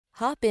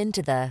Hop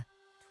into the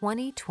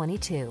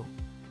 2022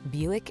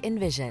 Buick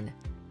Envision.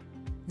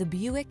 The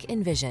Buick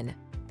Envision,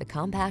 the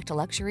compact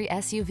luxury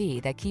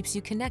SUV that keeps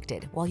you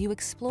connected while you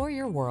explore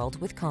your world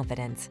with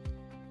confidence.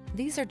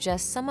 These are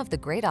just some of the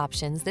great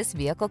options this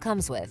vehicle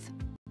comes with: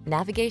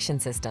 navigation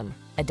system,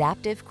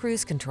 adaptive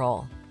cruise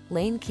control,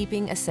 lane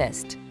keeping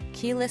assist,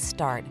 keyless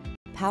start,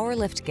 power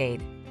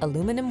liftgate,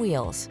 aluminum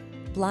wheels,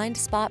 blind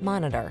spot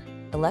monitor,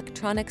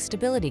 electronic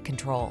stability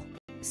control,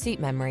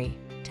 seat memory,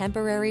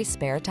 temporary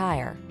spare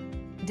tire.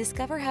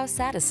 Discover how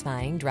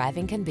satisfying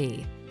driving can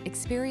be.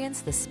 Experience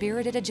the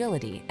spirited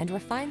agility and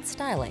refined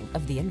styling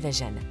of the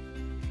Envision.